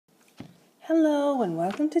Hello and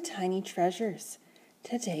welcome to Tiny Treasures.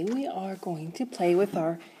 Today we are going to play with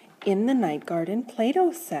our In the Night Garden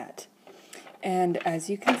Play-Doh set. And as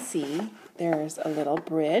you can see, there's a little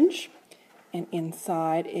bridge, and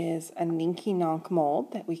inside is a Ninky Nonk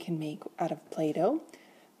mold that we can make out of Play-Doh.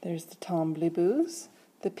 There's the Tombliboos,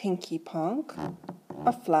 the Pinky Ponk,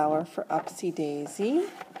 a flower for Upsy Daisy,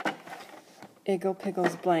 Iggle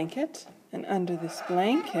Piggle's blanket, and under this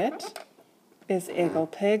blanket is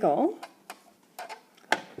Iggle Piggle.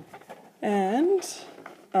 And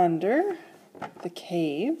under the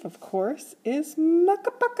cave, of course, is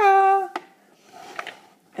Makka Pakka.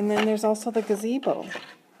 And then there's also the gazebo,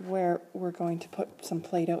 where we're going to put some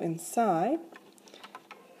Play-Doh inside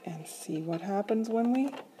and see what happens when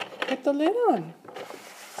we put the lid on.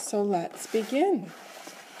 So let's begin.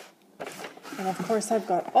 And of course I've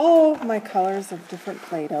got all of my colors of different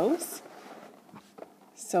Play-Dohs.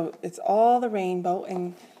 So it's all the rainbow,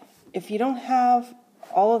 and if you don't have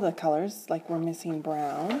all of the colors, like we're missing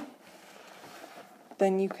brown,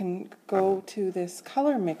 then you can go to this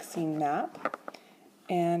color mixing map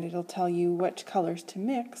and it'll tell you which colors to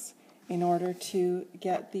mix in order to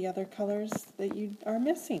get the other colors that you are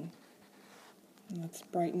missing. And let's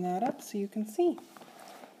brighten that up so you can see.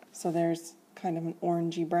 So there's kind of an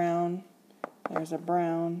orangey brown, there's a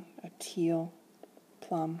brown, a teal,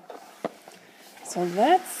 plum. So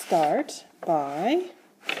let's start by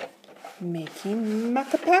making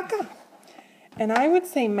Makka Pakka. And I would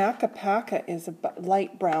say Makka Pakka is a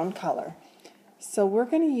light brown color. So we're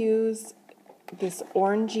going to use this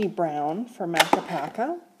orangey brown for Makka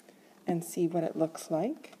Pakka and see what it looks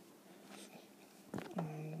like.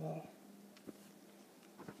 And we'll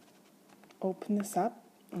open this up.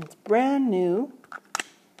 And it's brand new.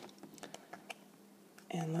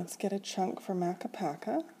 And let's get a chunk for Makka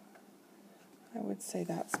Pakka. I would say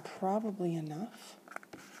that's probably enough.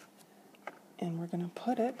 And we're going to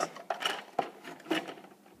put it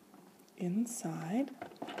inside,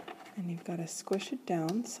 and you've got to squish it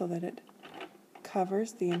down so that it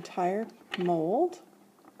covers the entire mold.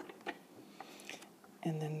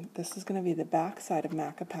 And then this is going to be the back side of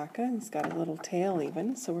Makka Pakka. He's got a little tail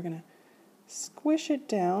even, so we're going to squish it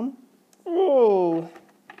down. Oh!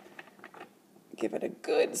 Give it a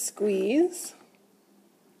good squeeze.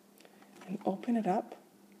 And open it up.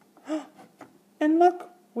 And look!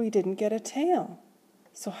 We didn't get a tail.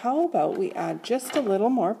 So how about we add just a little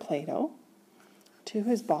more Play-Doh to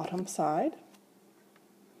his bottom side.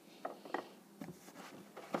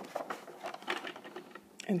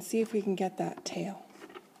 And see if we can get that tail.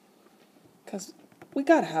 Because we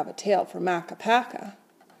got to have a tail for Makka Pakka.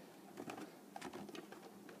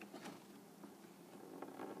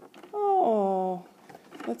 Oh,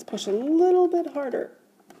 let's push a little bit harder.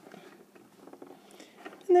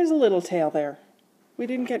 And there's a little tail there. We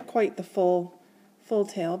didn't get quite the full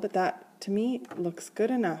tail, but that, to me, looks good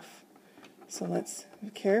enough. So let's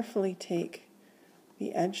carefully take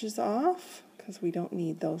the edges off, because we don't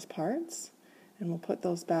need those parts. And we'll put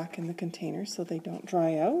those back in the container so they don't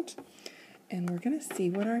dry out. And we're going to see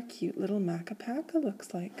what our cute little Makka Pakka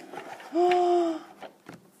looks like. Oh,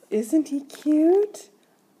 isn't he cute?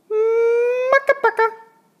 Makka Pakka!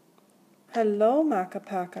 Hello, Makka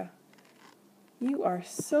Pakka. You are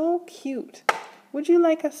so cute. Would you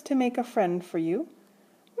like us to make a friend for you?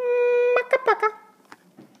 Makka Pakka.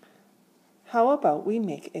 How about we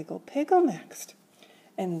make Iggle Piggle next?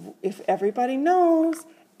 And if everybody knows,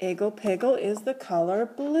 Iggle Piggle is the color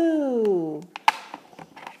blue.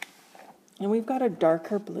 And we've got a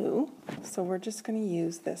darker blue, so we're just going to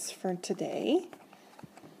use this for today.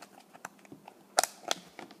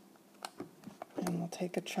 And we'll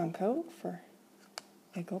take a chunk out for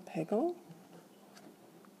Iggle Piggle.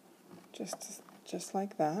 Just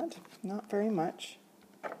like that, not very much.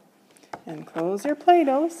 And close your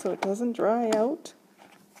Play-Doh so it doesn't dry out.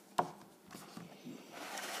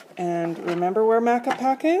 And remember where Makka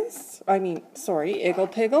Pakka is?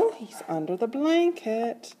 Iggle Piggle. He's under the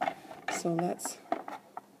blanket. So let's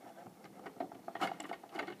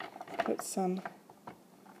put some.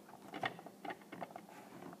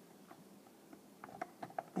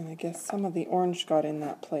 And I guess some of the orange got in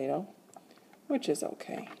that Play-Doh, which is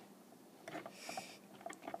okay.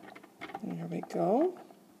 There we go.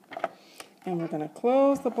 And we're going to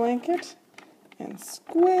close the blanket and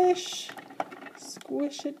squish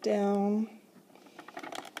it down.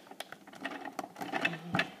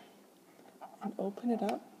 And open it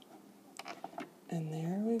up. And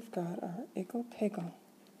there we've got our Iggle Piggle.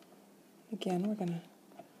 Again, we're going to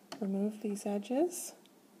remove these edges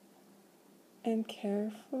and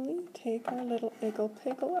carefully take our little Iggle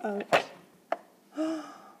Piggle out.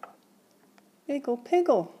 Iggle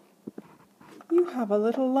Piggle. You have a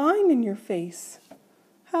little line in your face.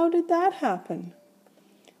 How did that happen?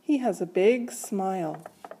 He has a big smile.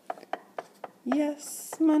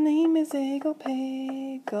 Yes, my name is Iggle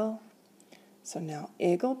Piggle. So now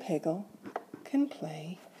Iggle Piggle can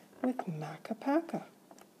play with Makka Pakka.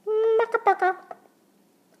 Makka Pakka.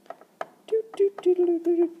 Do do do do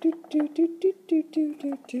do do do do do do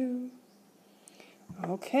do do.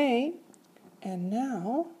 Okay, and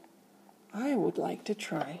now I would like to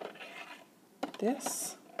try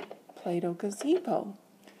this Play-Doh gazebo.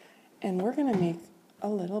 And we're going to make a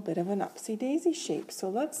little bit of an Upsy Daisy shape. So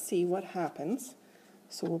let's see what happens.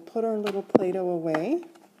 So we'll put our little Play-Doh away.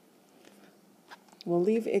 We'll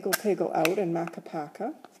leave Iggle Piggle out and Makka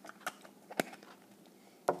Pakka.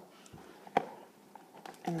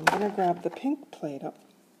 And I'm going to grab the pink Play-Doh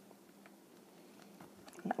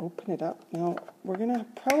and open it up. Now, we're going to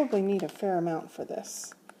probably need a fair amount for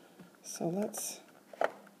this. So let's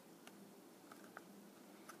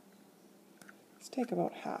take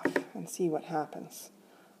about half and see what happens.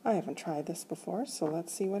 I haven't tried this before, so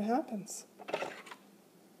let's see what happens.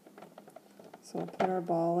 So we'll put our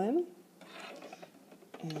ball in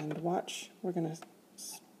and watch. We're going to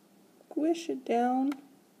squish it down.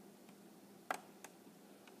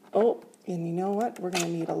 Oh, and you know what? We're going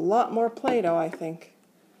to need a lot more Play-Doh, I think.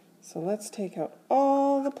 So let's take out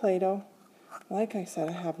all the Play-Doh. Like I said,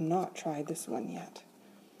 I have not tried this one yet.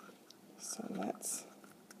 So let's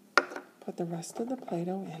put the rest of the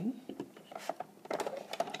Play-Doh in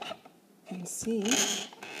and see.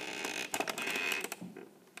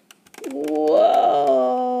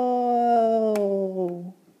 Whoa!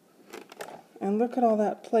 And look at all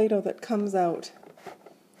that Play-Doh that comes out.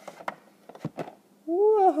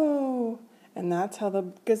 Whoa! And that's how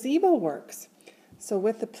the gazebo works. So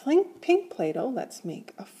with the pink Play-Doh, let's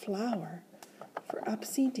make a flower for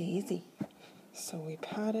Upsy Daisy. So we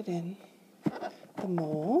pat it in the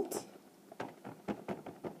mold.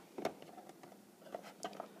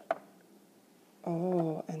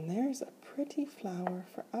 Oh, and there's a pretty flower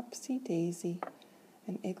for Upsy Daisy,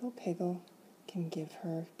 and Iggle Piggle can give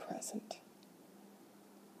her a present.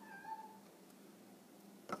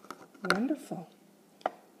 Wonderful.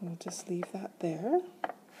 We'll just leave that there.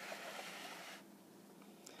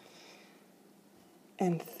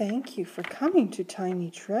 And thank you for coming to Tiny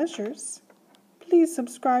Treasures. Please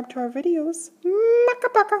subscribe to our videos. Makka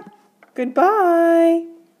Pakka. Goodbye.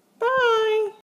 Bye.